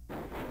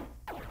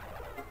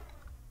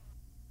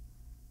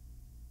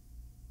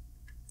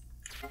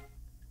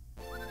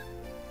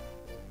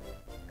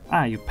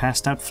 Ah, you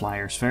passed out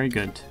flyers, very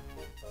good.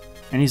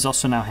 And he's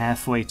also now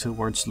halfway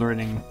towards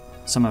learning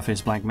some of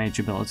his Black Mage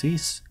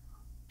abilities.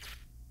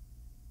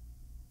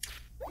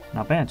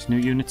 Not bad. New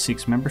unit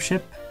seeks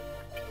membership.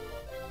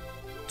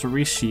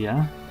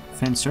 Teresia.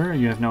 Fencer,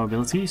 you have no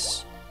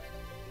abilities.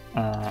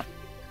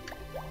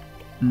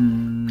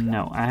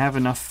 No, I have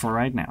enough for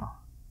right now.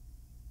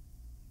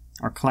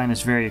 Our clan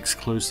is very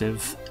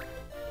exclusive.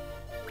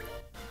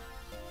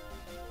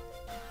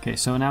 Okay,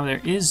 so now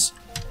there is...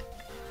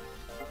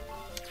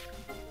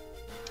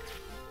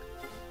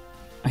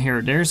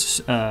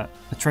 There's a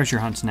treasure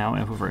hunt now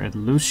over at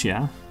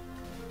Lucia.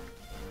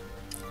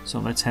 So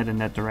let's head in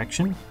that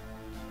direction.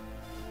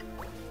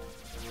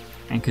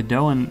 And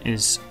Kadoan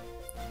is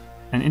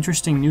an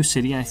interesting new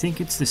city. I think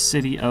it's the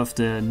city of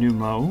the new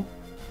Mo.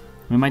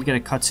 We might get a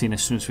cutscene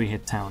as soon as we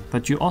hit town.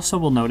 But you also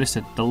will notice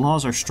that the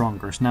laws are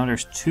stronger. So now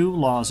there's 2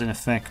 laws in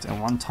effect at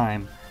one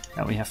time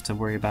that we have to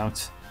worry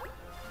about.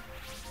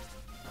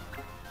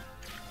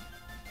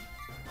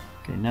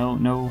 Okay,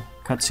 no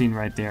cutscene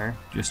right there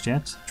just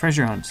yet.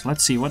 Treasure hunt.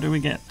 Let's see, what do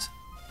we get?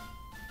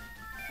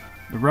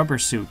 The rubber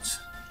suit.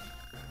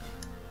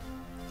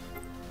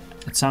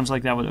 It sounds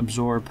like that would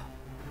absorb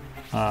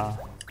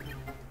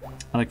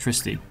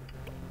electricity.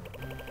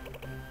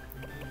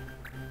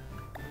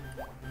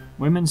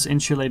 Women's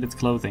insulated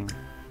clothing.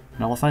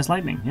 Nullifies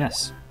lightning,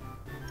 yes.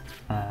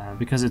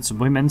 Because it's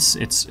women's,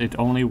 it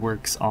only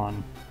works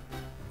on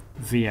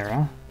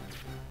Viera.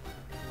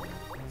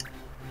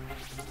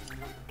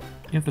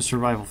 You have a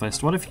survival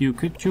vest. What if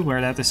could you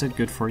wear that? Is it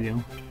good for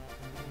you?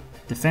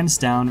 Defense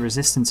down,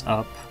 resistance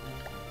up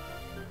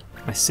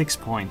by 6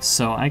 points.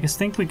 So I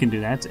think we can do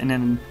that, and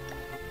then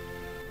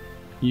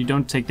you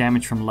don't take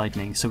damage from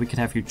lightning, so we could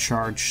have you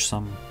charge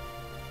some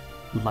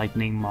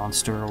lightning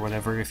monster or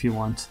whatever if you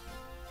want.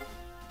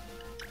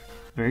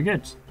 Very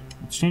good.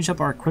 Let's change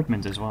up our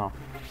equipment as well.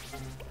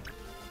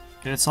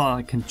 Okay, that's all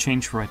I can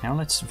change for right now.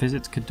 Let's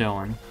visit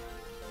Kadoan.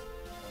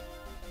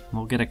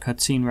 We'll get a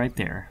cutscene right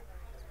there.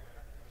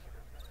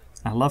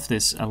 I love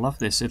this. I love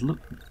this. It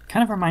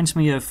kind of reminds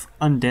me of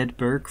Undead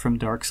Burg from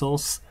Dark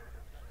Souls.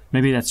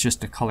 Maybe that's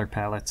just the color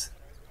palette.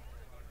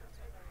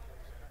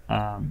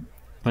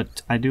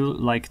 But I do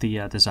like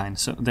the design.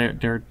 So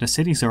the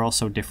cities are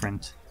also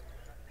different.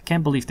 I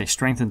can't believe they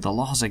strengthened the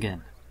laws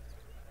again.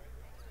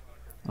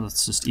 Well,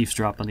 let's just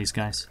eavesdrop on these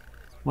guys.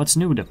 What's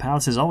new? The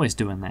palace is always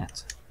doing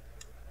that.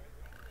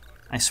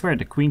 I swear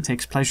the queen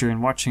takes pleasure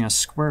in watching us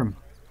squirm.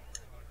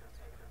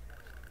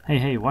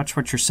 Hey, watch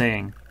what you're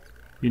saying.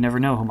 You never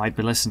know who might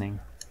be listening.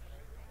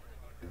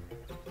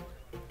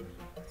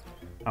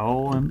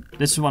 Oh,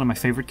 this is one of my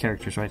favorite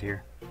characters right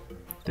here.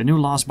 The new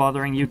law's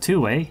bothering you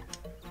too, eh?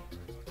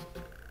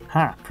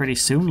 Ha, pretty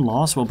soon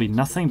laws will be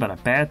nothing but a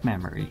bad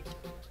memory.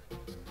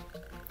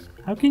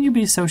 How can you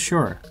be so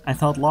sure? I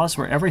thought laws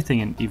were everything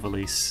in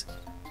Ivalice.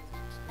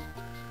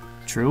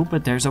 True,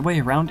 but there's a way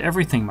around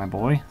everything, my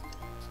boy.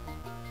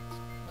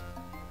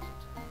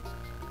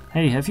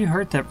 Hey, have you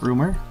heard that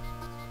rumor?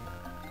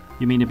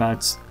 You mean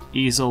about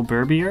Ezel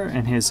Berbier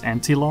and his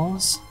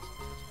anti-laws?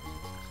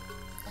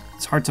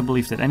 It's hard to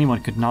believe that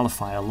anyone could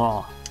nullify a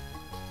law.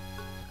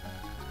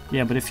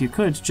 Yeah, but if you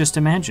could, just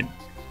imagine.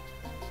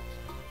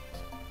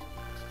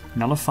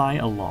 Nullify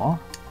a law?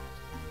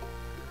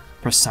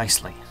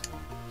 Precisely.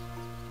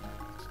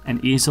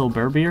 And Ezel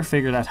Berbier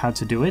figured out how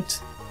to do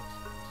it?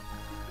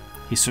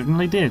 He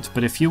certainly did,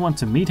 but if you want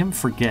to meet him,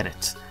 forget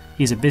it.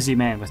 He's a busy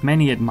man with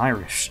many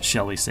admirers,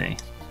 shall we say.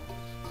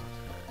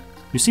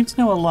 You seem to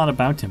know a lot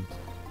about him.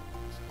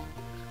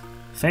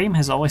 Fame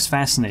has always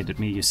fascinated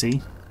me, you see.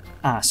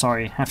 Ah,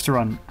 sorry, have to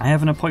run. I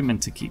have an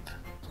appointment to keep.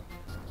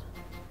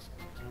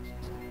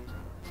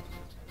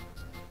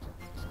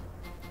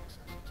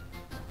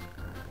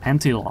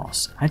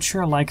 Anti-laws. I'd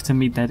sure like to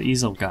meet that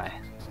easel guy.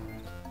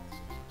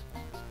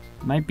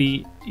 Might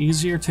be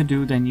easier to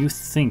do than you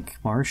think,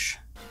 Marsh.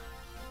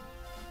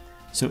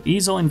 So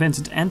Easel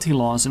invented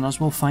anti-laws, and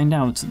as we'll find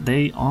out,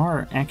 they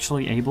are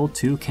actually able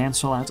to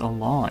cancel out a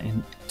law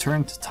and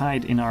turn the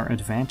tide in our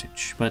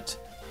advantage, but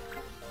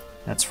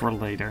that's for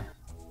later.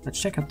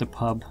 Let's check out the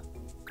pub.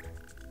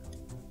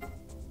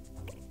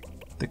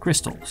 The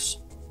crystals.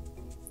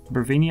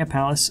 Bervenia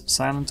Palace,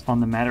 silent on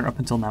the matter up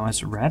until now,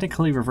 has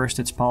radically reversed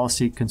its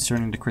policy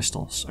concerning the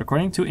crystals.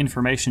 According to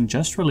information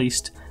just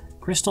released,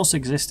 crystals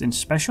exist in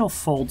special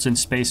folds in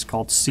space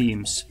called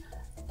seams.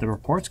 The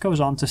report goes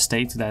on to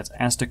state that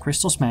as the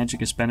crystal's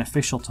magic is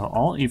beneficial to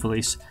all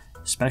Ivalice,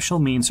 special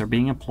means are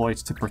being employed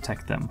to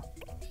protect them.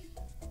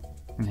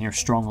 And here's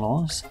strong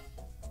laws.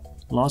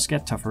 Laws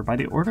get tougher. By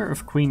the order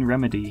of Queen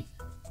Remedy,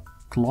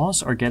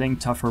 laws are getting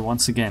tougher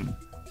once again.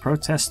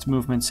 Protest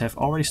movements have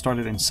already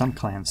started in some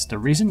clans. The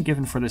reason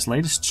given for this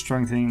latest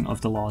strengthening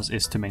of the laws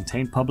is to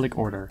maintain public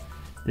order.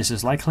 This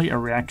is likely a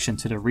reaction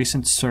to the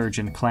recent surge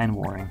in clan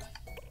warring.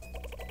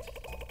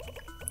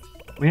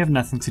 We have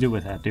nothing to do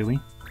with that, do we?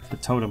 The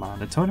Totema.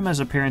 The Totema's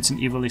appearance in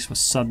Ivalice was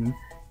sudden,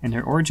 and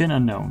their origin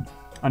unknown.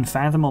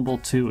 Unfathomable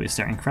too is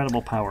their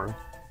incredible power.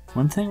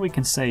 One thing we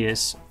can say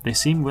is, they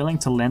seem willing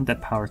to lend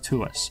that power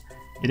to us.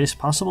 It is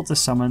possible to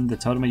summon the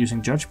Totema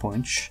using judge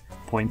points,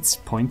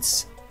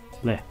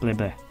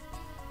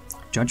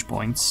 judge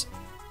points,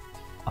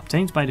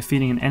 obtained by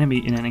defeating an enemy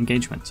in an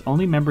engagement.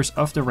 Only members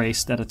of the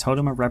race that a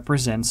Totema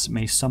represents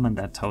may summon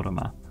that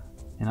Totema.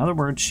 In other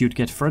words, you'd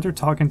get further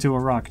talking to a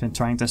rock than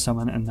trying to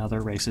summon another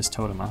race's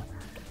Totema.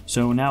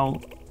 So now,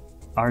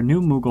 our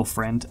new Moogle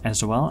friend,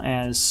 as well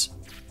as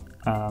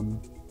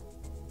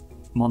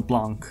Mont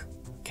Blanc,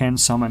 can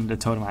summon the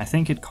Totema. I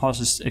think it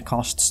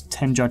costs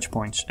 10 judge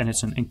points, and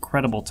it's an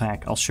incredible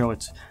tag. I'll show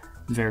it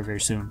very,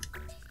 very soon.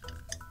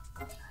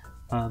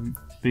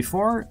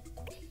 Before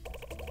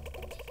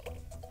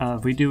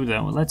we do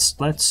though,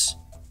 let's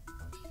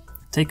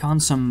take on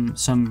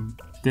some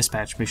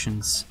dispatch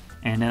missions,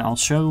 and then I'll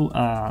show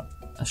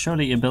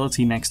the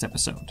ability next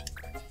episode,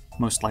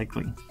 most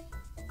likely.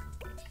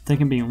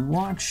 Thinking being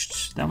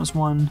watched, that was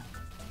one.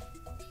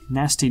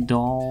 Nasty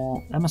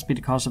doll, that must be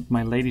the cause of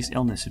my lady's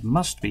illness. It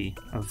must be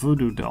a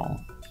voodoo doll.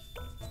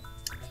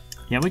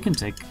 Yeah, we can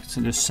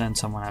just send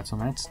someone out on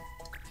that.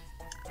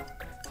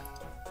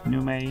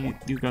 Nume,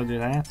 you go do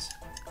that.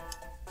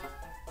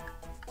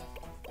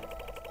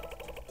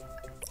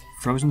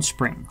 Frozen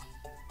Spring.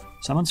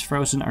 Someone's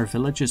frozen, our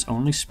village is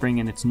only spring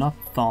and it's not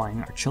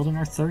thawing, our children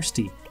are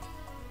thirsty.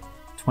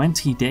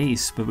 20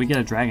 days, but we get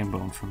a dragon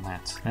bone from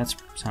that. That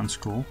sounds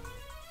cool.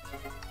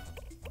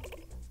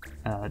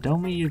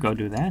 Domi, you go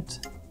do that.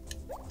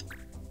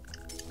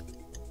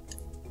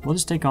 We'll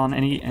just take on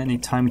any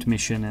timed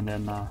mission and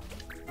then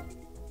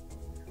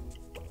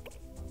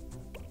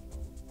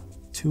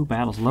 2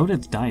 battles.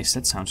 Loaded dice,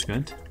 that sounds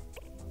good.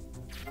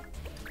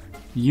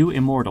 You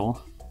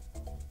Immortal.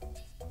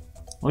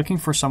 Looking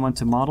for someone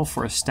to model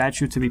for a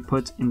statue to be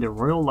put in the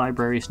Royal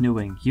Library's new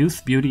wing.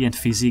 Youth, Beauty, and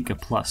Physique a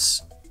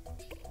plus.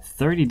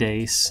 30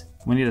 days.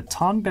 We need a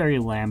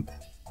Tonberry lamp.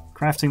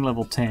 Crafting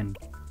level 10.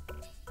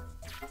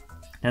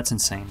 That's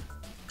insane.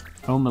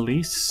 Oh,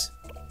 Melise.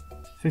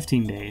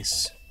 15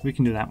 days. We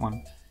can do that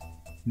one.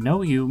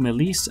 Know you,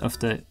 Melise of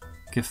the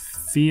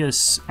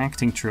Gephius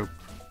acting troupe.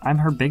 I'm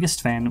her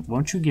biggest fan.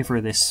 Won't you give her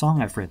this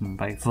song I've written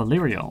by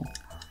Valerio?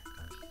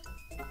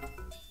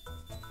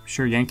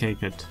 Sure, Yankee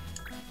could.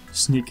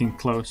 Sneaking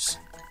close.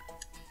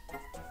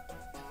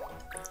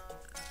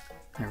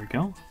 There we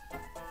go.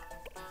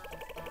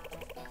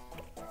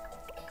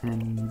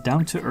 And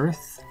down to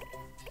earth.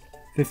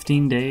 5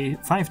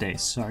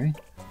 days, sorry.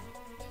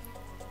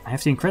 I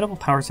have the incredible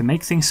power to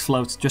make things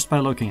float just by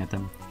looking at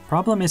them.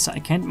 Problem is I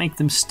can't make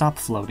them stop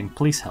floating,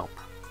 please help.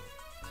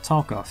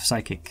 Talk off,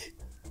 psychic.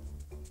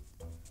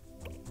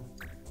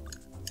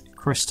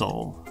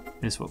 Crystal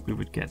is what we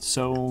would get.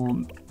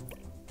 So,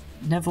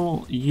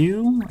 Neville,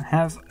 you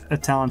have a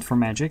talent for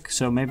magic,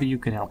 so maybe you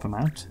could help him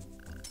out.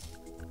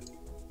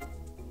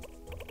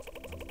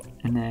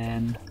 And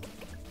then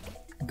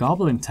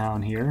Goblin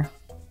Town here.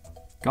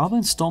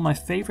 Goblin stole my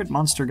favorite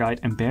monster guide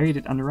and buried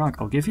it under rock.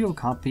 I'll give you a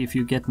copy if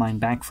you get mine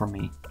back from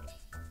me.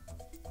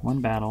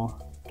 1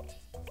 battle.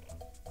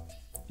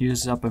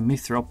 Uses up a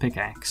mithril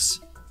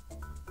pickaxe.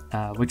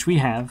 Which we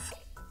have.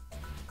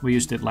 We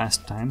used it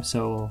last time,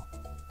 so...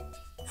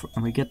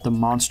 And we get the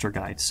monster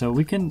guide, so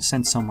we can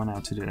send someone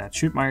out to do that.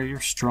 Shootmeyer, you're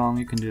strong,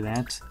 you can do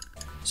that.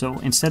 So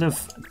instead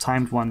of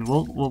timed one,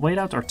 we'll wait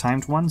out our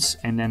timed ones,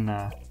 and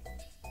then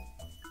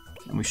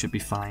we should be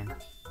fine.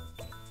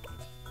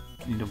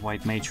 Need a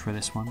white mage for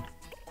this one.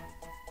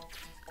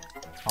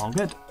 All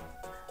good.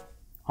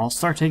 I'll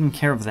start taking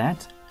care of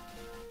that.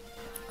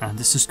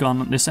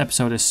 This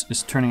episode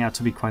is turning out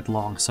to be quite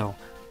long, so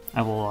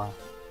I will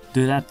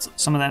do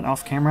some of that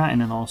off camera,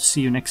 and then I'll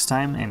see you next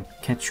time and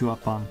catch you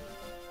up on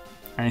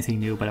anything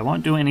new, but I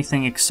won't do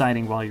anything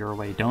exciting while you're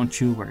away, don't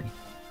you worry.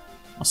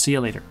 I'll see you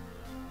later.